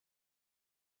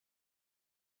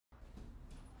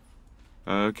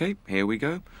OK, here we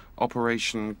go.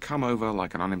 Operation Come Over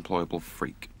Like an Unemployable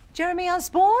Freak. Jeremy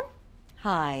Osborne?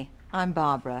 Hi, I'm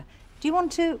Barbara. Do you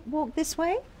want to walk this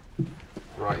way?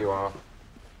 Right you are.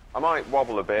 I might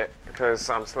wobble a bit, because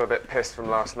I'm still a bit pissed from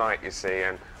last night, you see,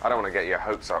 and I don't want to get your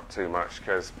hopes up too much,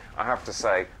 because I have to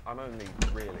say, I'm only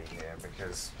really here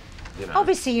because, you know...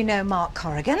 Obviously you know Mark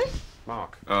Corrigan.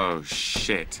 Mark? Oh,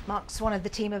 shit. Mark's one of the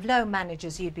team of loan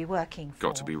managers you'd be working for.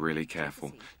 Got to be really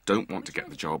careful. Don't want to get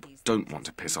the job, don't want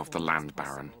to piss off the land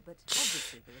baron.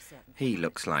 He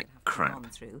looks like crap.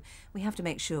 We have to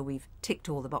make sure we've ticked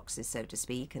all the boxes, so to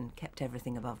speak, and kept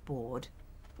everything above board.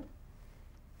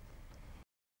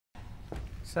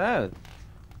 So,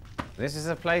 this is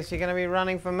the place you're going to be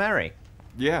running for Mary?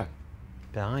 Yeah.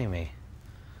 Blimey.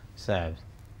 So,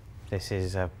 this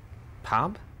is a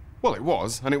pub? Well, it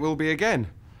was, and it will be again.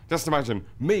 Just imagine,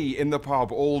 me in the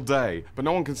pub all day, but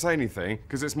no one can say anything,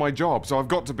 because it's my job, so I've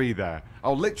got to be there.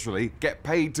 I'll literally get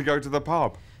paid to go to the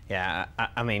pub. Yeah,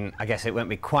 I mean, I guess it won't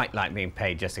be quite like being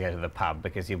paid just to go to the pub,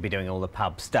 because you'll be doing all the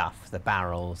pub stuff. The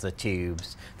barrels, the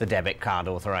tubes, the debit card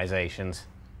authorisations.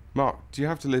 Mark, do you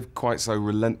have to live quite so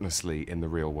relentlessly in the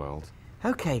real world?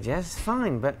 OK, Jez,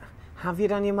 fine, but have you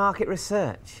done your market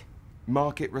research?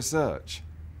 Market research?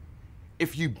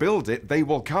 If you build it, they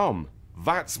will come.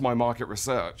 That's my market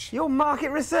research. Your market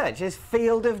research is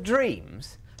Field of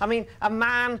Dreams? I mean, a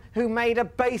man who made a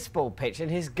baseball pitch in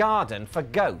his garden for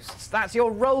ghosts. That's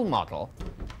your role model?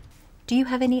 Do you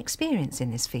have any experience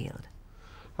in this field?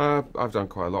 I've done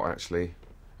quite a lot, actually.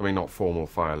 I mean, not formal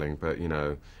filing, but, you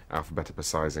know,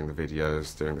 alphabetizing the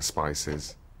videos, doing the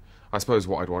spices. I suppose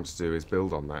what I'd want to do is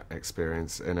build on that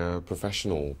experience in a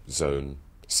professional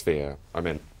sphere.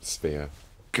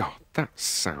 God, that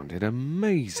sounded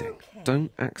amazing. Okay.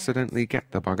 Don't accidentally get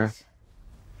the bugger.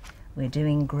 We're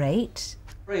doing great.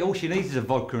 All she needs is a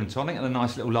vodka and tonic and a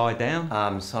nice little lie down.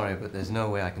 I'm sorry, but there's no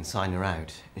way I can sign her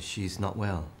out. She's not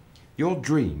well. Your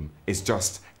dream is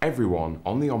just everyone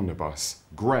on the omnibus,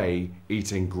 grey,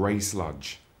 eating grey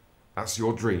sludge. That's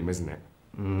your dream, isn't it?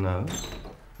 No.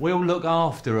 We'll look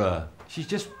after her. She's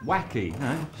just wacky, you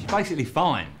know? She's basically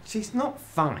fine. She's not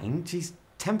fine. She's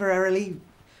temporarily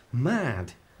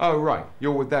mad. Oh, right.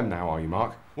 You're with them now, are you,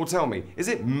 Mark? Well, tell me, is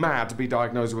it mad to be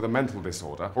diagnosed with a mental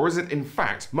disorder, or is it, in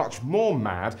fact, much more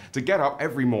mad to get up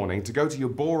every morning to go to your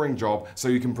boring job so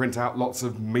you can print out lots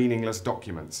of meaningless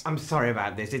documents? I'm sorry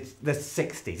about this. It's the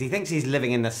 60s. He thinks he's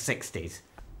living in the 60s.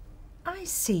 I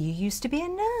see you used to be a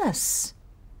nurse.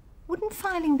 Wouldn't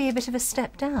filing be a bit of a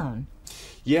step down?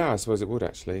 Yeah, I suppose it would,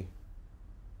 actually.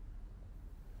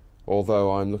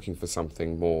 Although I'm looking for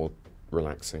something more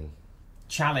relaxing.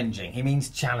 Challenging. He means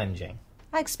challenging.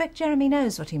 I expect Jeremy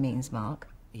knows what he means, Mark.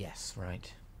 Yes,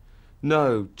 right.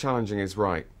 No, challenging is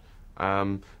right.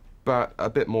 But a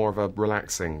bit more of a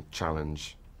relaxing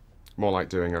challenge. More like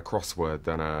doing a crossword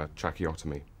than a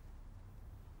tracheotomy.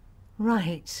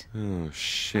 Right. Oh,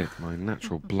 shit, my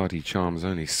natural bloody charm's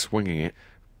only swinging it.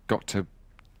 Got to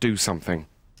do something.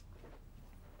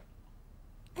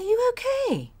 Are you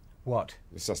okay? What?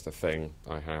 It's just a thing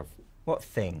I have. What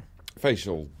thing?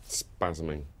 Facial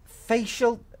spasming.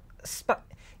 Facial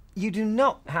You do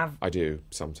not have... I do,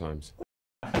 sometimes.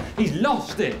 He's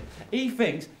lost it. He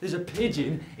thinks there's a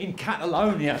pigeon in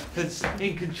Catalonia that's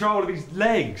in control of his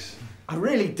legs. I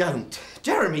really don't.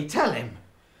 Jeremy, tell him.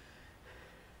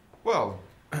 Well,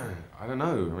 I don't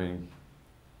know.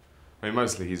 I mean,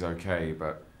 mostly he's okay,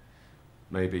 but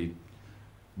maybe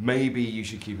you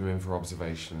should keep him in for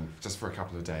observation, just for a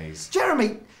couple of days.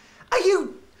 Jeremy, are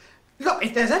you... Look,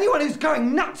 if there's anyone who's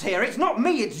going nuts here, it's not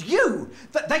me, it's you!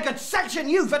 That they could section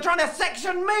you for trying to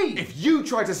section me! If you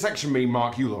try to section me,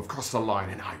 Mark, you'll have crossed the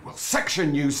line, and I will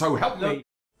section you, so help me!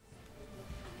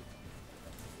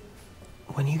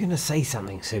 When are you going to say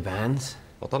something, Subhans?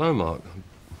 I don't know, Mark.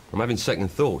 I'm having second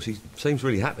thoughts. He seems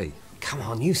really happy. Come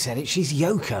on, you said it. She's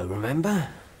Yoko, remember?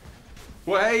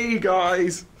 Well, hey,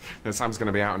 guys! Now, Sam's going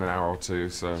to be out in an hour or two,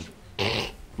 so...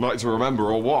 like to remember,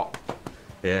 or what?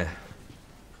 Yeah.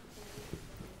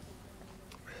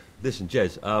 Listen,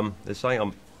 Jez, there's something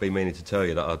I've been meaning to tell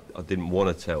you that I didn't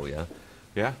want to tell you.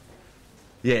 Yeah?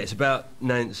 Yeah, it's about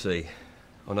Nancy.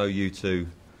 I know you two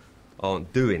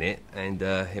aren't doing it, and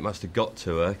it must have got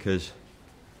to her, because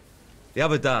the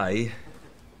other day,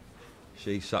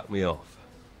 she sucked me off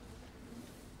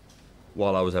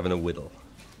while I was having a whittle.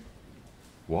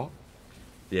 What?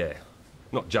 Yeah.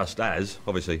 Not just as,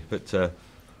 obviously, but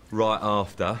right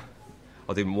after.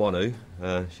 I didn't want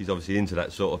to. She's obviously into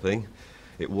that sort of thing.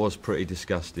 It was pretty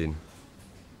disgusting.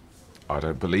 I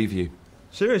don't believe you.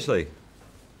 Seriously.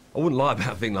 I wouldn't lie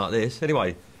about a thing like this.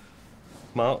 Anyway,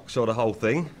 Mark saw the whole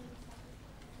thing.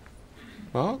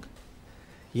 Mark?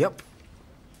 Yep.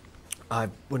 I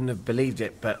wouldn't have believed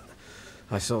it, but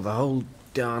I saw the whole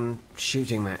darn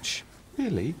shooting match.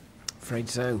 Really? Afraid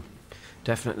so.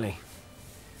 Definitely.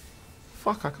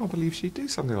 Fuck, I can't believe she'd do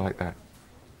something like that.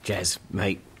 Jez,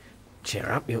 mate,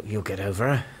 cheer up. You'll get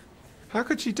over her. How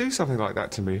could she do something like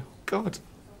that to me? God.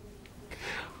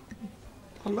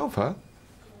 I love her.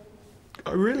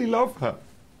 I really love her.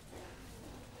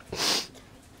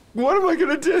 What am I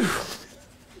going to do?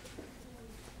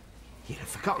 You'd have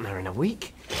forgotten her in a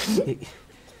week.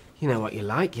 you know what you're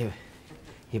like, you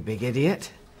big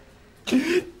idiot.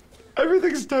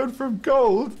 Everything's turned from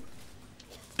gold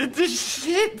into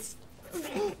shit.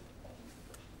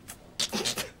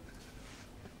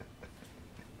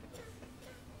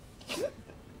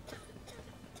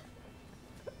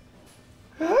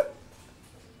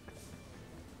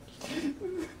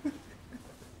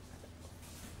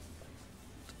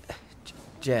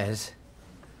 Jez.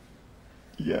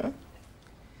 Yeah?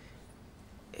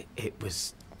 It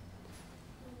was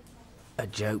a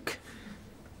joke.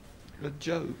 A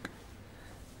joke?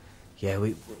 Yeah,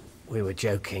 we were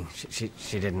joking. She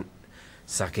didn't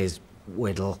suck his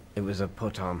whittle. It was a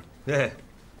put-on. Yeah.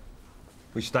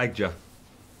 We stagged you.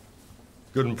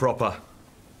 Good and proper.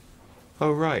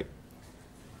 Oh, right.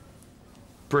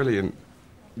 Brilliant.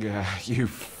 Yeah, you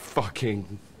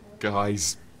fucking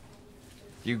guys.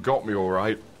 You got me all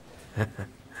right.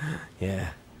 Yeah.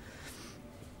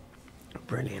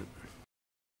 Brilliant.